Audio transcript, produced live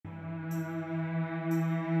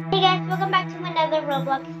guys, welcome back to another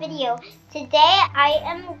Roblox video. Today I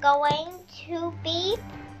am going to be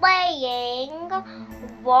playing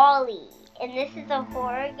Wally, and this is a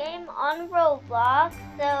horror game on Roblox,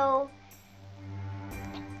 so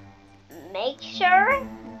make sure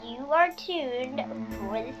you are tuned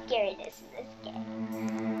for the scariness in this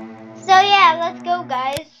game. So yeah, let's go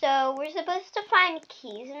guys. So we're supposed to find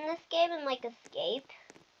keys in this game and like escape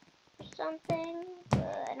or something,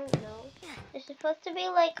 but I don't know. There's supposed to be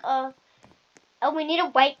like a... Oh, we need a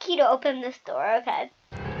white key to open this door. Okay.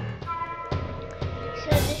 So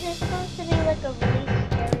this is supposed to be like a really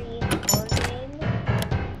scary horror game.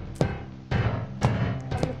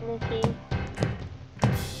 On the blue key.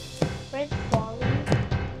 Where's Wally?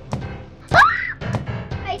 Ah!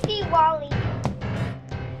 I see Wally.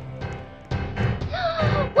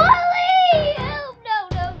 Wally! Oh, no.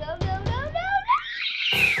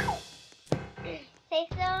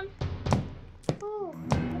 Safe zone. Ooh.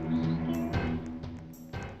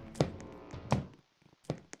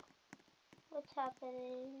 What's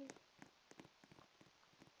happening?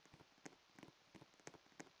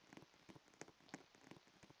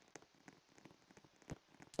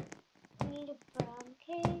 I need a brown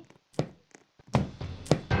key.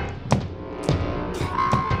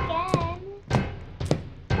 Again.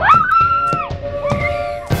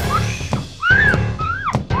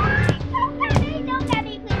 Don't get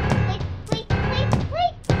me, please.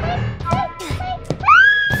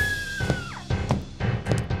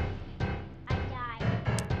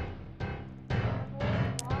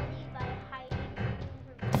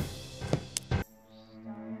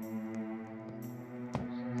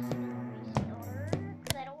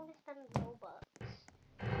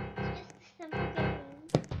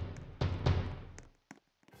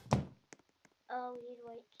 Oh, we need a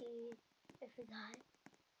white key. I forgot.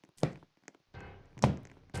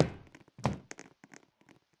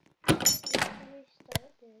 Let me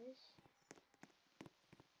start this.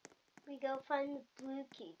 We go find the blue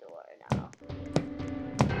key door now.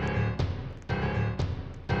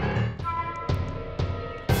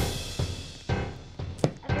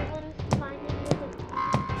 Everyone's finding the blue key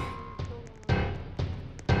door.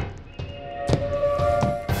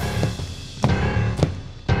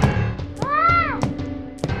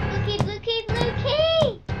 Blue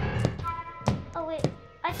key! Oh wait,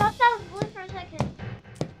 I thought that was blue for a second.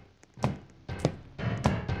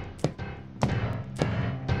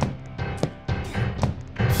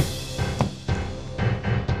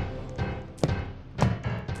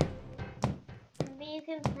 Maybe you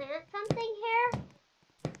can plant something here?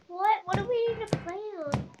 What do we need to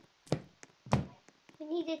plant? We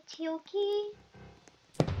need a teal key.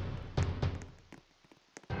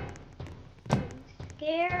 I'm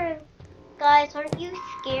scared. Guys, aren't you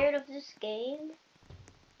scared of this game?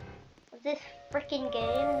 Of this freaking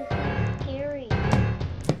game? This is scary.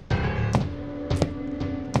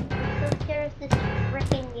 I'm so scared of this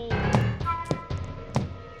freaking game.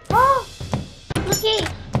 Oh! Looky!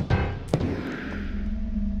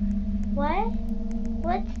 What?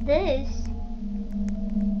 What's this?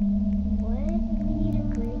 What? We need a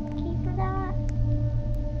green key for that?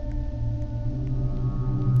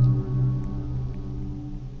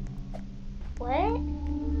 What?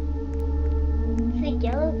 It's a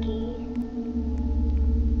yellow key.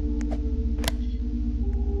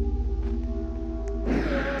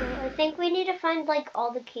 Oh, I think we need to find like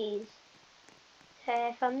all the keys. Okay,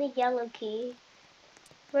 I found the yellow key.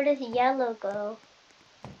 Where does yellow go?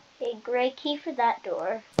 Okay, gray key for that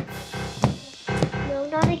door. No,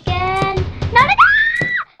 not again! Not again!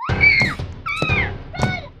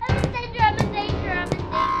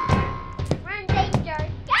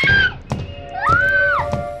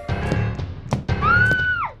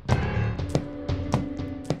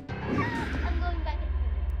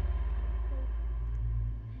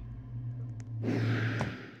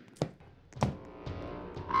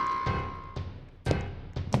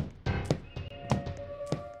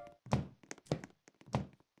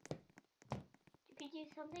 Use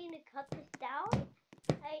something to cut this down?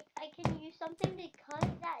 I can use something to cut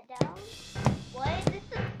that down? What? This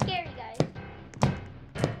is scary, guys.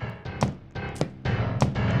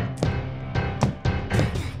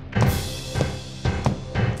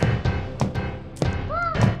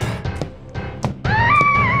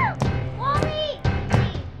 Wally!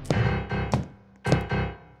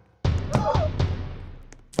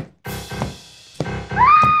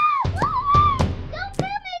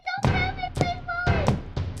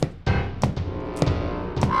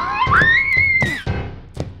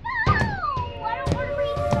 I don't want to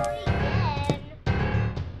read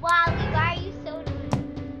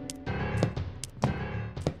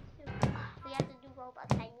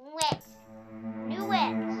Knew it. Knew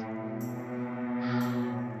it.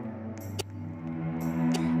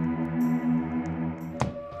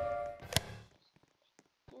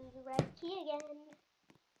 Do the red key again.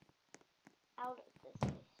 Out of this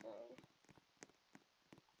station.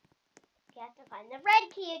 We have to find the red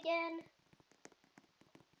key again.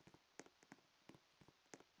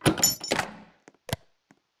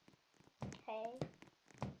 Okay.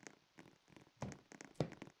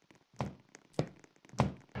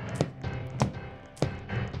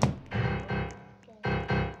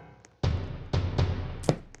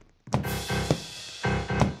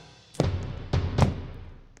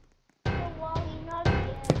 Wally, not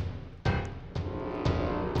again.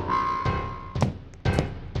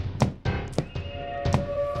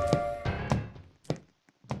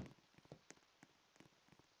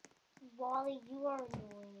 Wally, you are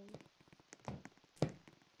annoying.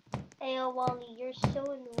 Hey, oh, Wally, you're so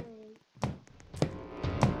annoying.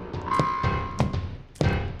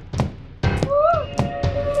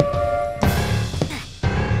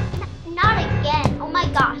 Not again. Oh my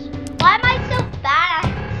gosh. Why am I so bad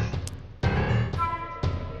at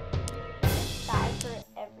die for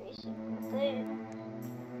every single thing?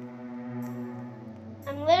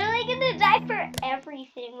 I'm literally gonna die for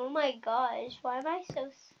everything. Oh my gosh. Why am I so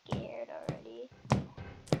scared already?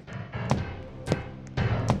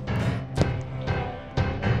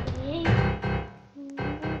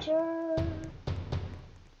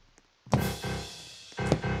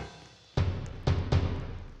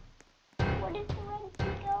 Where did the red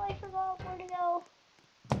key go? I forgot where to go.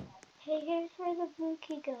 Hey, here's where the blue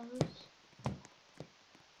key goes.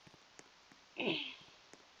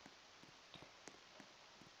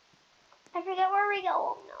 I forget where we go.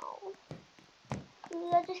 Oh no.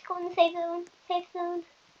 Let's just go in the safe zone. Safe zone.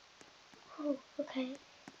 Oh, okay.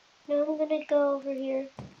 Now I'm gonna go over here.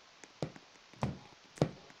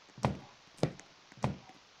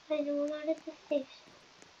 I know I'm out of the safe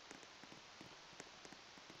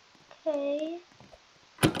zone. Okay.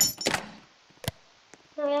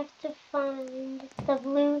 Now we have to find the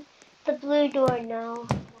blue door now.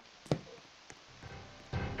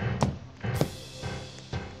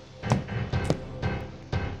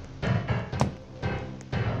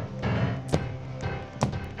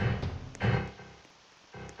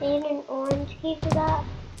 Need an orange key for that.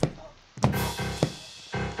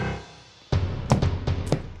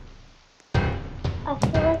 I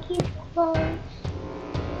feel like he's close.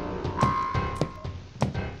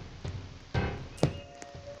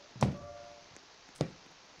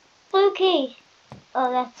 Blue key.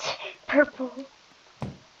 Oh, that's purple.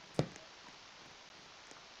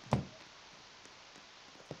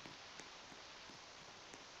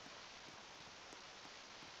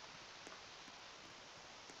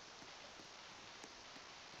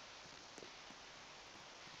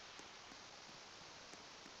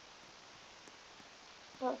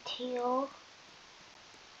 Oh, teal.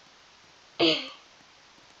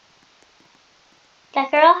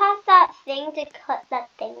 That girl has that thing to cut that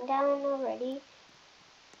thing down already.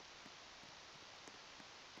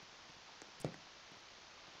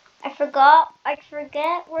 I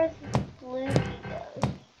forget where the blue key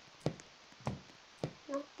goes.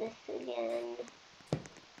 Not this again.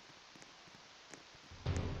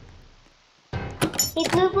 Hey,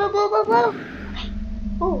 blue, blue, blue, blue, blue. Okay.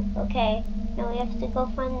 Ooh, okay. Now we have to go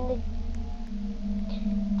find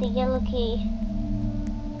the yellow key.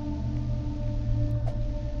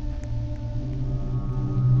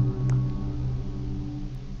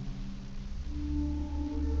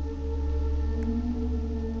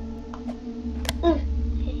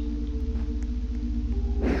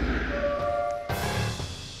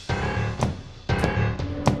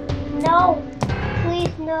 No!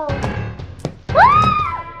 Please, no.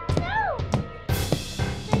 Ah! No!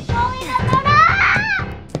 Please, Wally, no, no, no!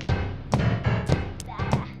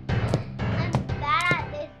 I'm bad at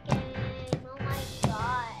this game. Oh my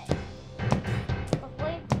god.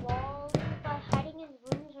 Avoid Wally by hiding in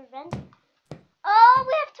rooms or vents. Oh,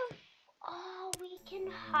 we have to... Oh, we can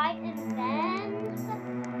hide in vents?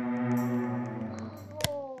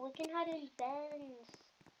 Oh, we can hide in vents.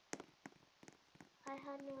 I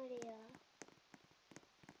had no idea.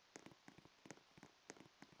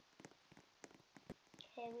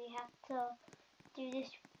 Okay, we have to do this.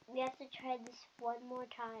 We have to try this one more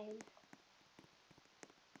time.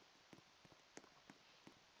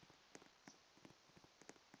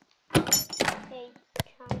 Okay,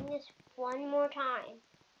 trying this one more time.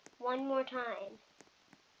 One more time.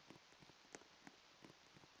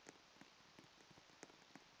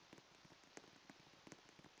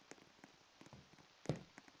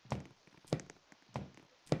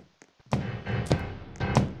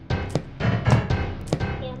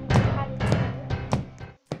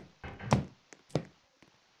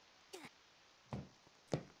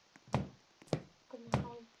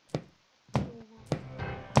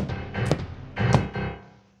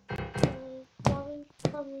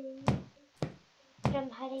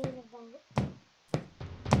 hiding in a vent.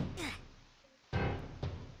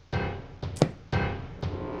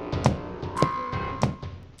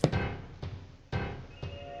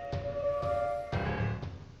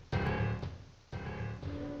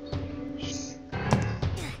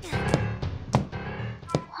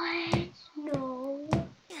 What? No.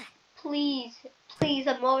 Please, please,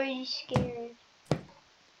 I'm already scared.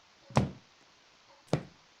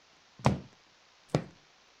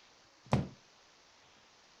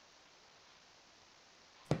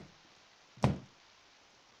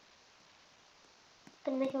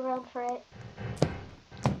 Gonna make a run for it.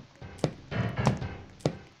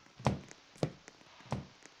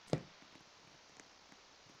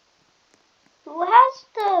 Who has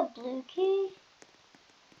the blue key?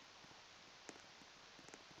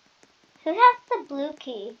 Who has the blue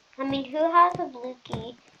key? I mean, who has a blue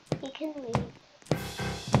key? You can leave.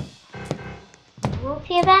 You won't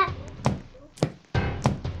hear that?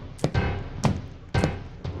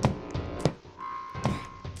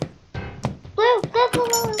 Blue, blue, blue,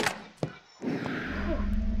 blue.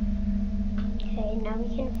 Okay, now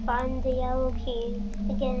we can find the yellow key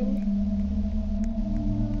again.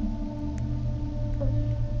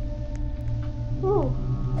 Ooh.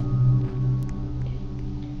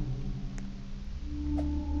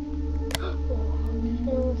 He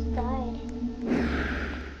almost died.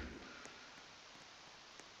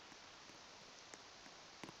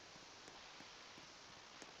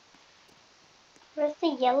 Where's the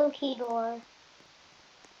yellow key door?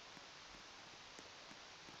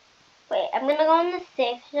 Wait, I'm gonna go in the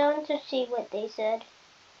safe zone to see what they said.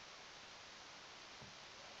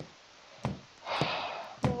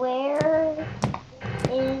 Where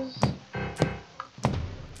is...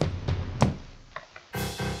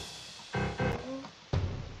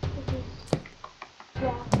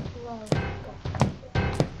 Yeah, low.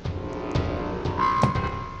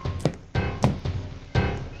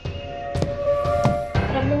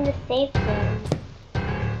 But I'm in the safe zone.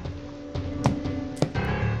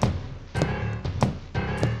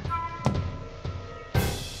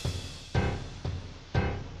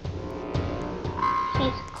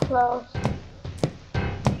 He's close.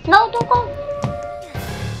 No, don't go!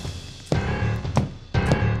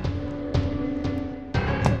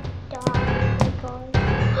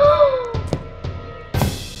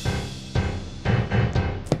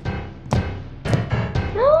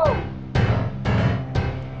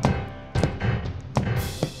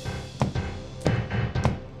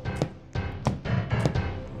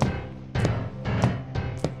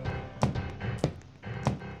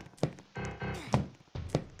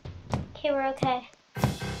 Okay, we're okay.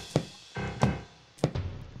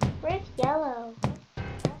 Where's yellow?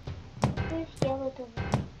 Where's yellow door?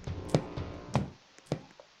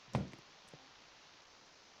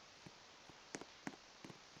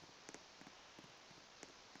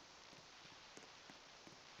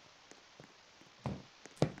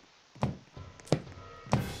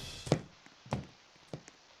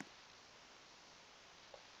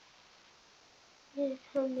 He's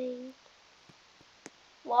coming.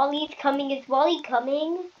 Wally's coming. Is Wally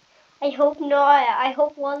coming? I hope not. I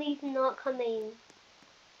hope Wally's not coming.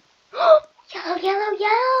 Yellow, yellow,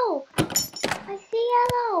 yellow! I see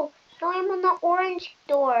yellow. No, I'm on the orange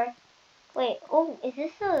door. Wait, oh, is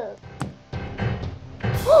this a...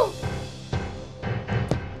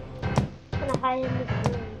 I'm gonna hide in this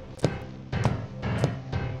room.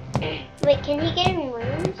 Wait, can he get in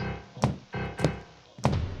rooms?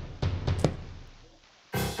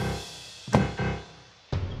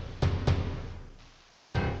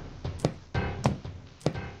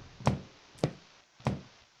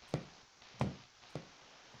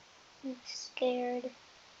 I'm scared.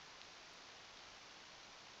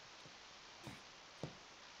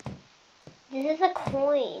 This is a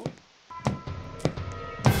coin.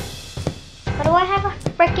 How do I have a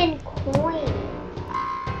freaking coin?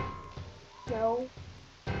 No.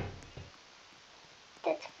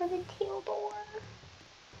 That's for the teal door.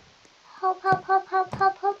 Help, help, help, help,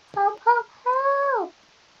 help, help, help, help, help!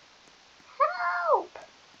 Help!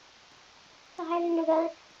 I'm hiding in the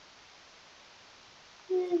vent.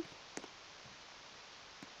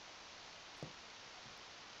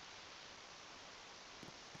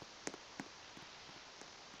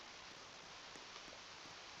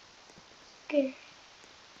 Scared.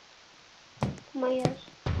 Oh my gosh.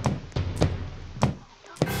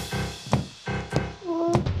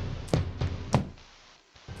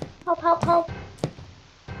 Help, help, help.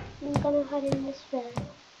 I'm gonna hide in this vent.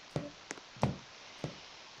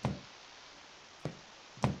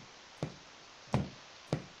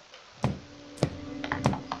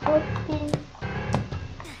 What is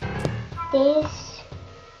this?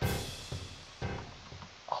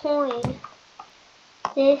 coin.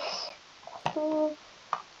 This coin.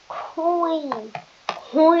 Coin.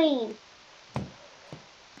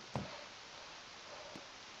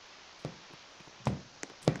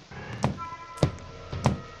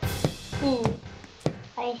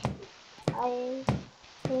 I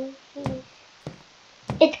think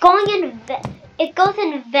it's going in. It goes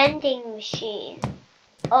in vending machine.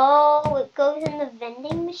 Oh, it goes in the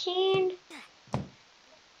vending machine.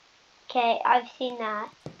 Okay, I've seen that.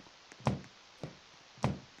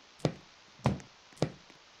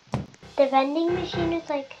 The vending machine is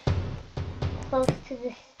like close to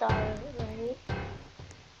the star, right?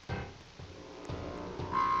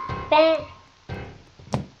 Bam.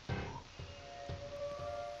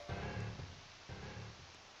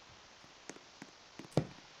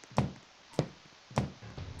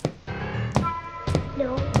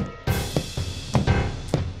 No.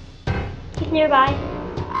 He's nearby.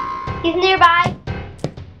 He's nearby.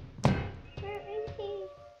 Where is he?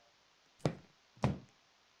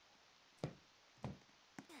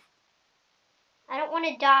 I don't want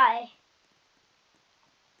to die.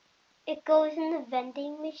 It goes in the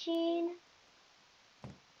vending machine.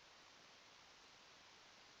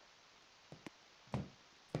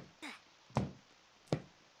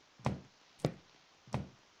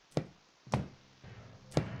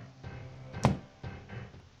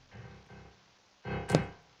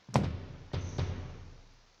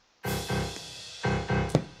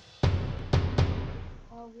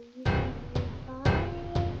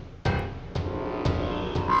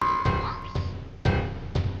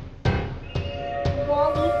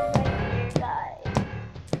 Wally's right there, guys.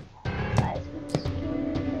 Guys, I'm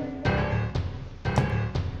scared.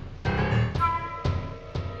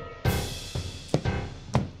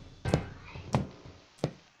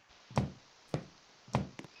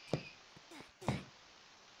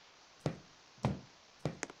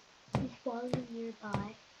 Is Wally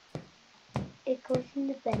nearby? It goes in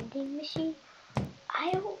the vending machine.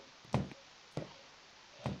 I don't.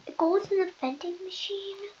 It goes in the vending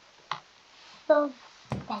machine. The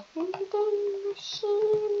vending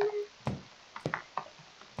machine.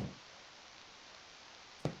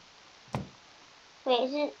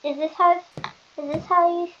 Wait, is this how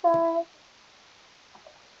you spell it?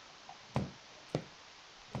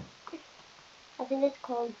 I think it's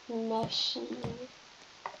called machine.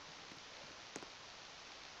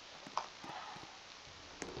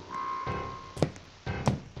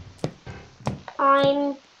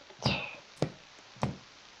 I'm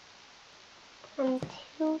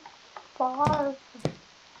too far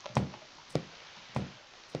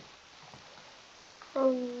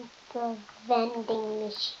from the vending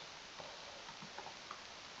machine.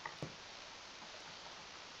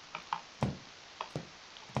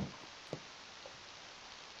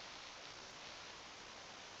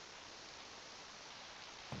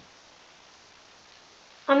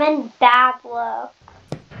 I'm in bad luck.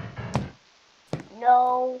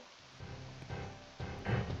 No.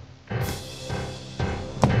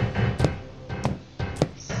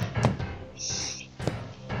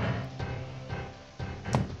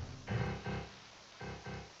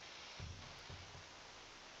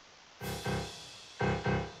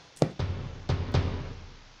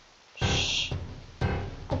 Shh.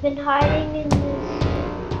 I've been hiding in this.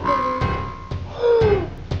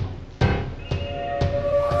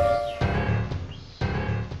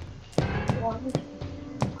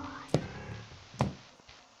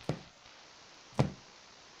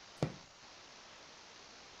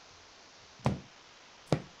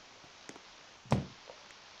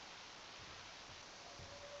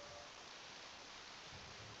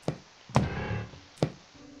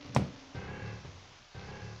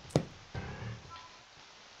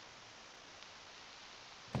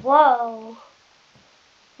 Whoa.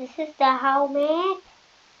 This is the helmet?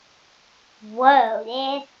 Whoa,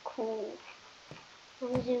 that's cool.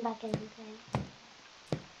 I'm gonna zoom back in again.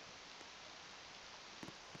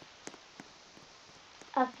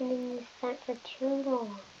 I've been in this tent for too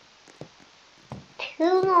long.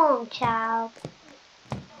 Too long, child.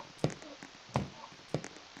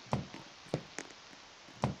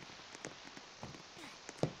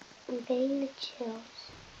 I'm getting the chills.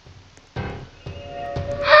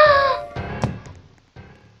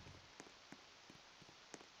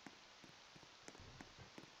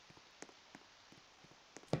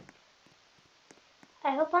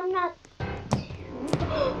 I hope I'm not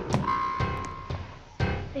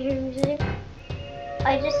I hear music.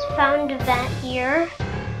 I just found a vent here.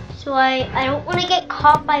 So I don't want to get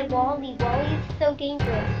caught by Wally. Wally is so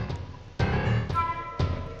dangerous.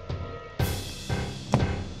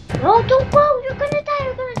 No, don't go! You're gonna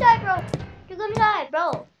die, bro! You're gonna die,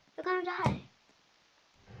 bro! You're gonna die.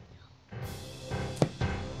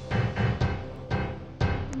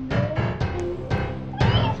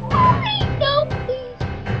 Please, Wally, no, please.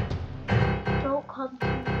 Don't come to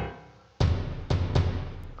me.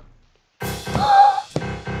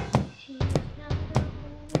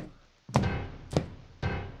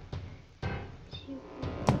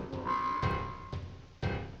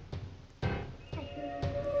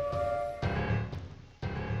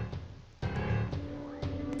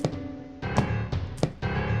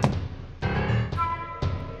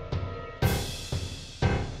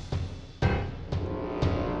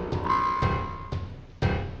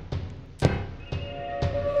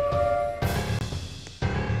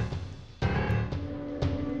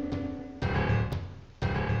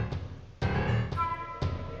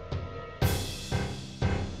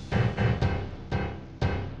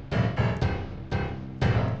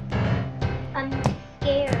 I'm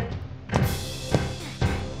scared.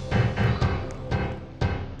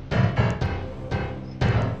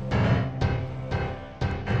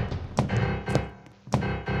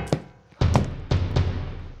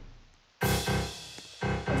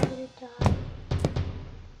 I'm gonna die.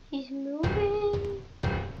 He's moving.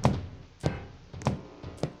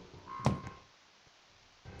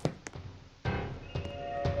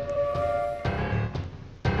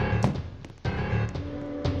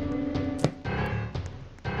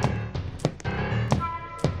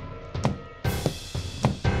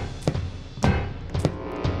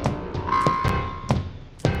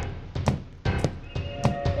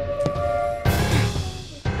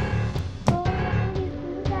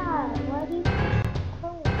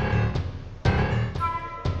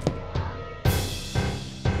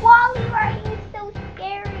 Wally, why are you so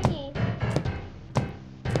scary?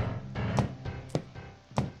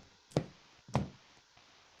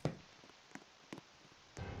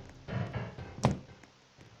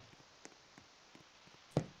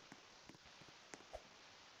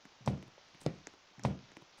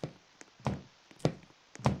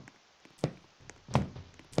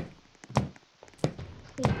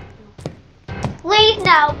 Please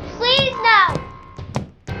no! Please no!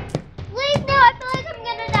 Please no! I feel like I'm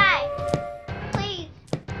gonna die! Please!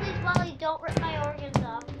 Please, Wally, don't rip my organs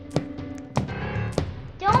off.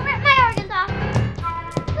 Don't rip my organs off! Ah!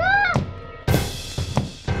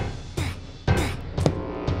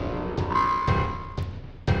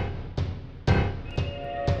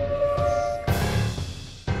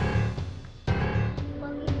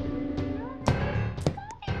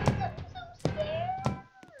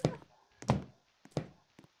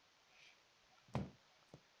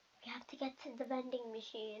 We have to get to the vending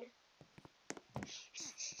machine.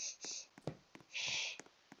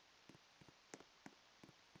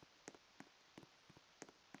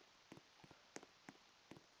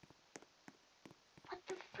 What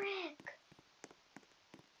the frick?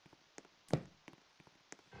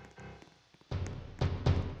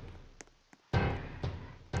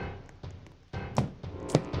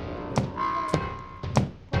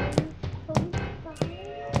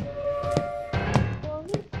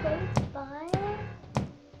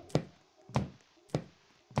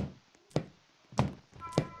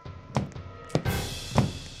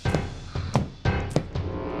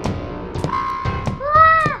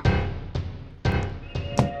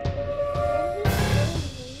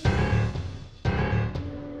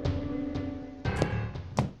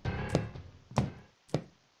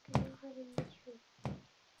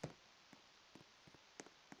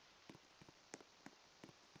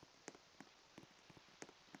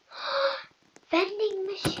 Vending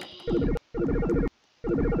machine.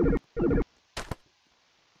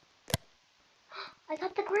 I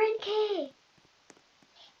got the grand key.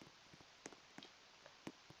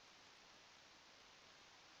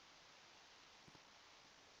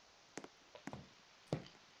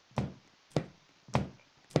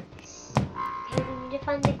 Okay, we need to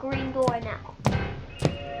find the green door now.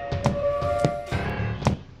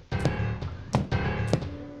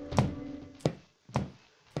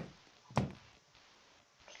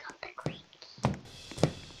 We got the green key.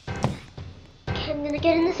 Okay, I'm gonna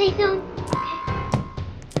get in the safe zone.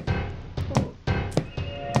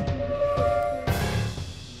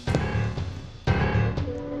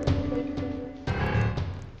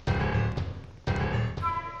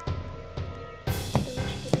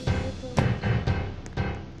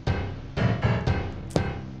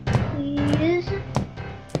 Please.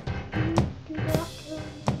 Do not kill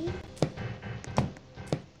me.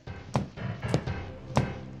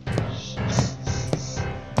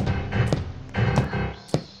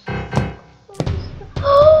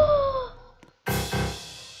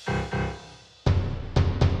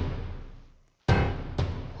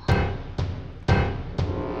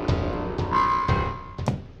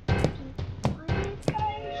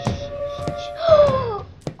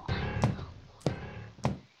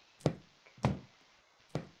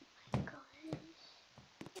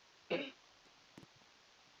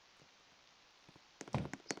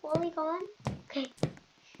 gone? Okay.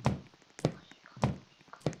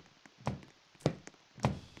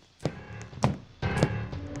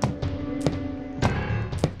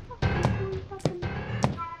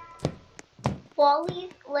 Wally's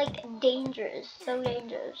like dangerous, so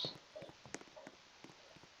dangerous.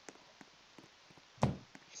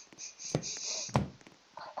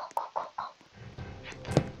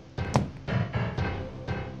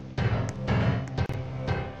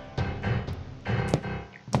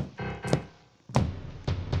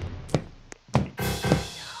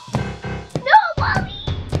 No, Wally!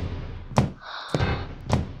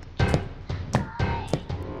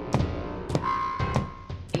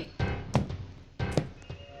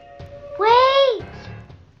 Wait!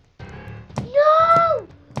 No!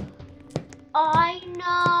 I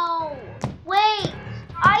know. Wait,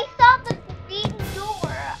 I saw the green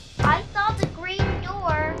door. I saw the green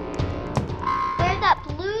door where that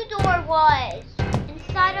blue door was,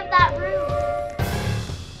 inside of that room.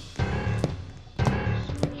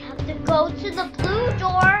 So we have to go to the blue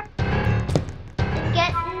door and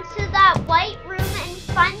get into that white room and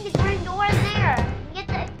find the green door in there.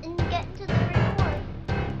 And get into the green door.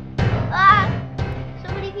 Ah,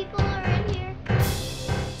 so many people are in here.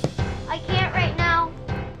 I can't right now.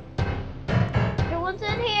 Everyone's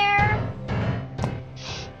in here.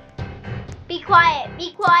 Be quiet,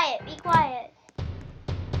 be quiet, be quiet.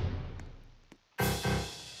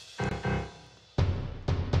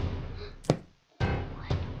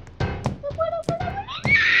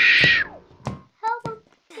 Help, I'm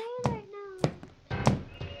scared right now.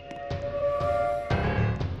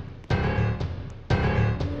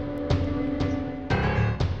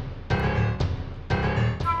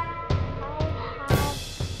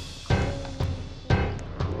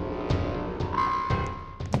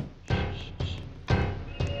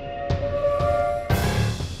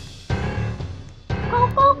 Go,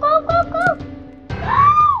 go, go, go, go! Go!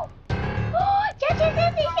 Yes, yes,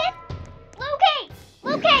 yes, yes, yes! Locate!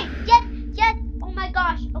 Locate! Yes, yes! Oh my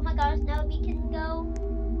gosh, now we can go.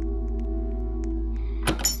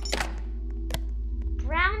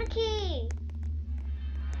 Brown key!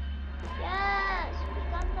 Yes, we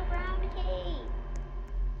got the brown key.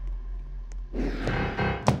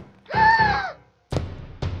 That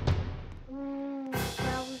was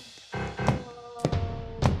close.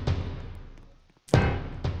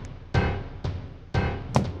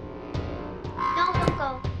 No, don't go.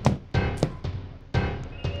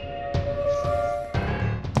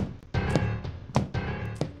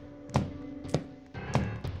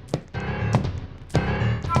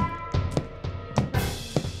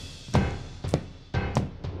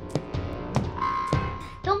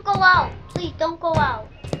 Don't go out. Please don't go out.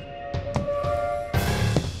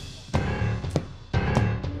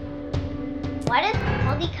 Why does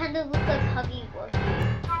Wally kind of look like Huggy Wuggy?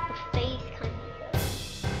 Her face kind of does.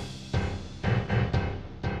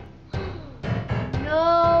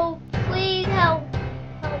 No, please help.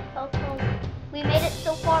 Help, help, help. We made it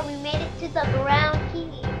so far. We made it to the brown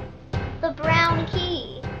key. The brown key.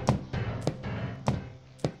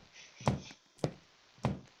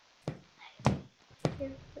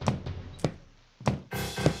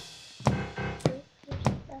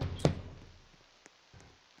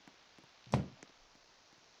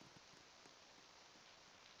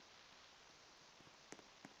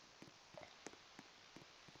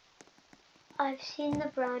 I've seen the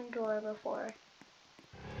brown door before.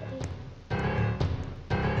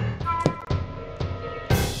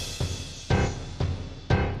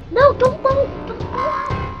 No, don't go! Don't go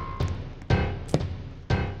out!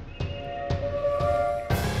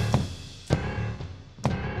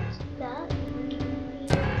 What's that?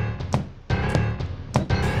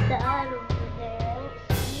 What's that over there?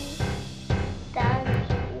 That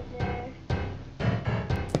is over there.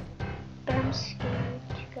 But I'm scared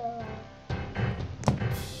to go out.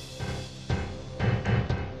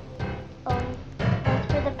 Oh,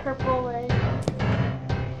 that's where the purple is.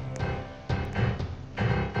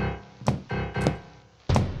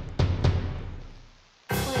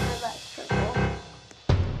 Wait, no, that's purple.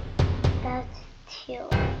 That's teal,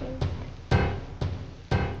 I think.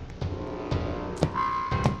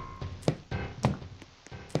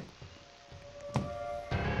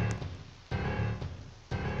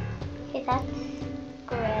 Okay, that's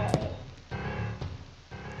gray.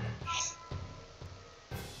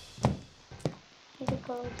 Need to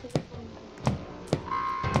go to the window.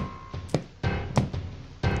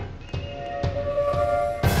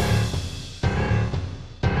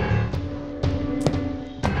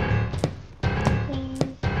 Please,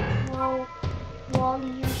 no.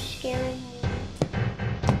 Wally, you're scaring me.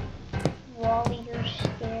 Wally, you're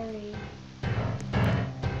scary.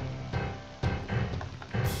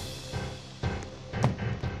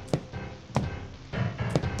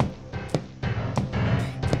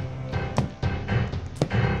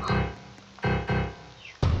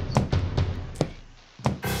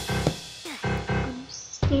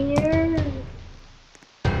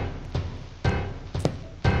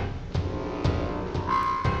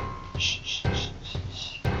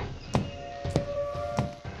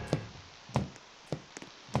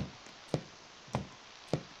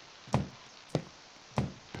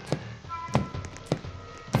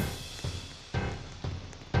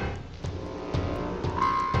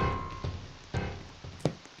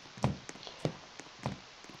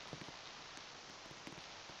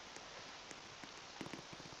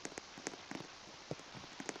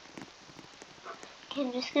 Okay,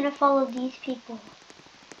 I'm just gonna follow these people.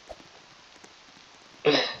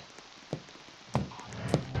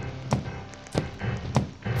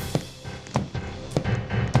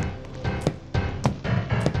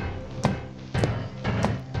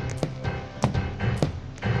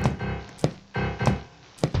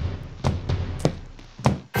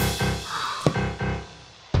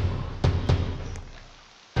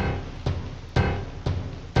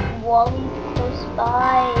 Wally's close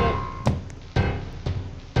by.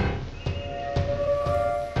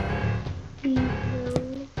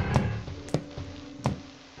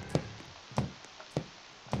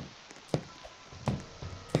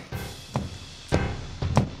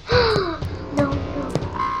 No, no.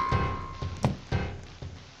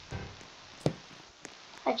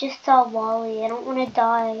 I just saw Wally. I don't want to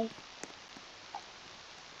die.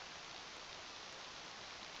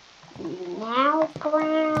 Now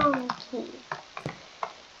ground key.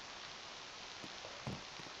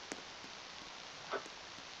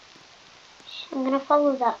 I'm gonna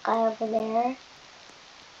follow that guy over there.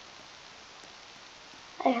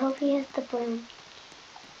 I hope he has the brown.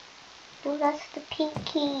 No, that's the pink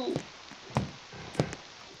key.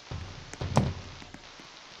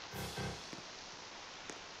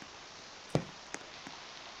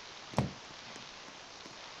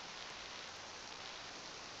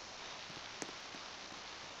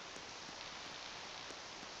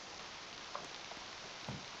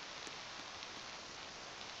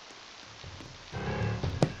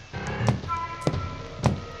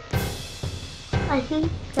 I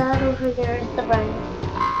think that over there is the brown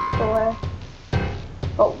door.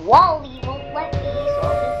 But Wally won't let me, so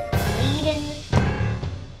I'll just lead in this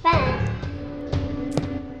fence.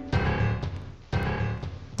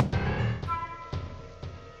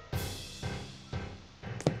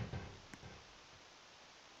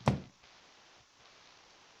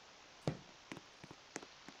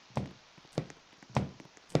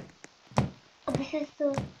 Oh, this is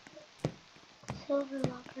the silver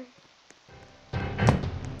locker.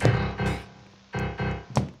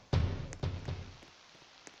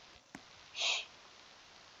 Shh.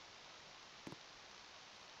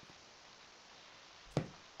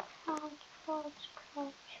 Crouch, crouch,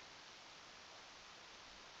 crouch.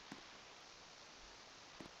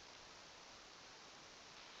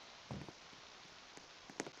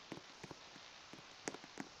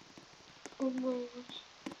 Oh my gosh.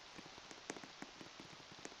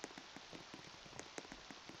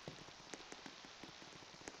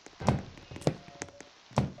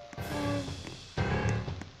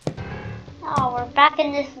 Oh, we're back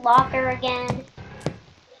in this locker again.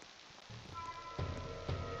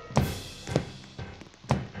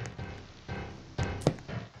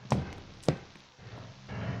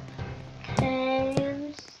 Okay,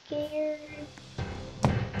 I'm scared.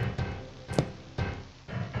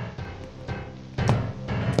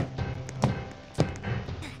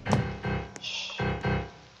 Shh.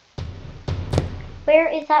 Where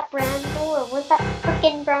is that brown door? What's that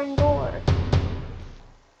frickin' brown door?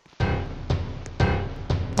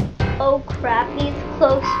 Oh crap, he's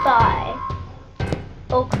close by.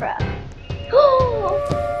 Oh crap.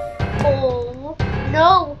 Oh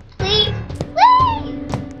no, please, please!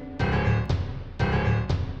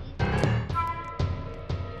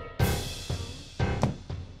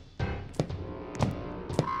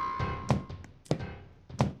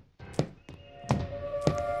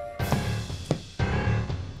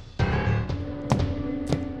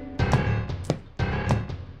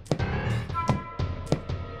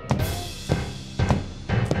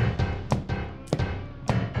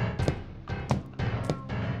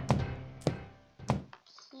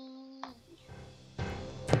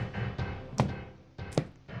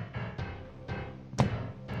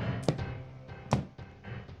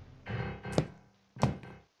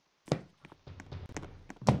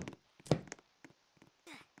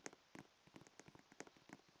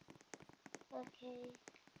 Okay.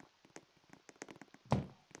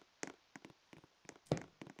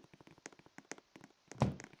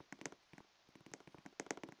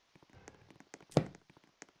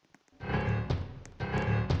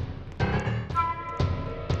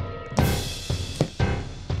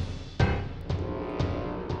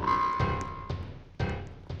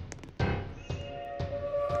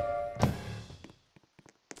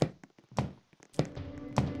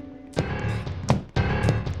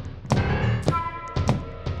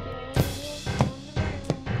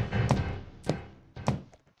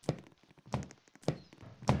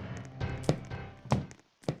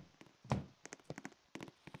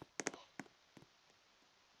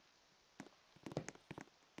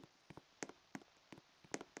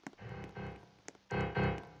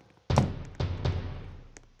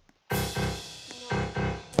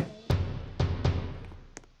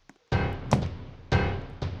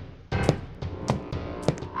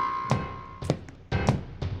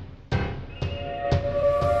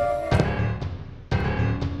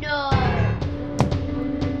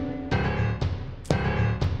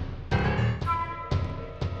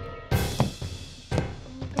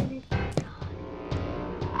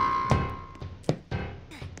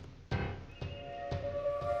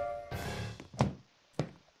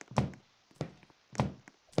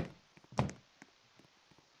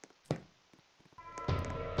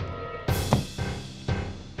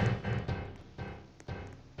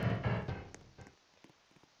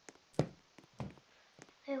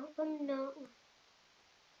 hope I'm not.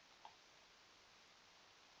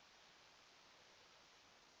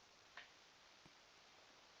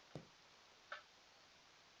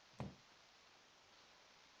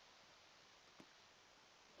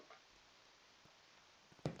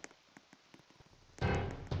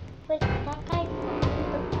 Wait, that guy.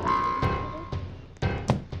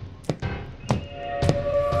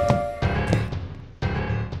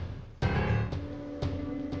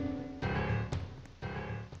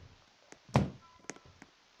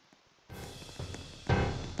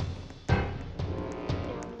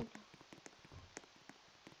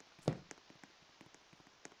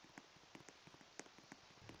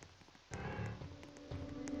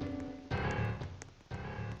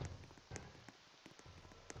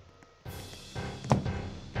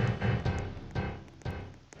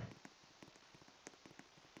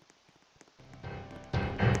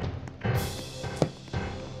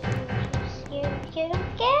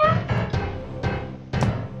 Scared.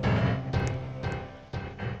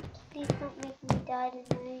 Please don't make me die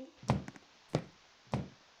tonight.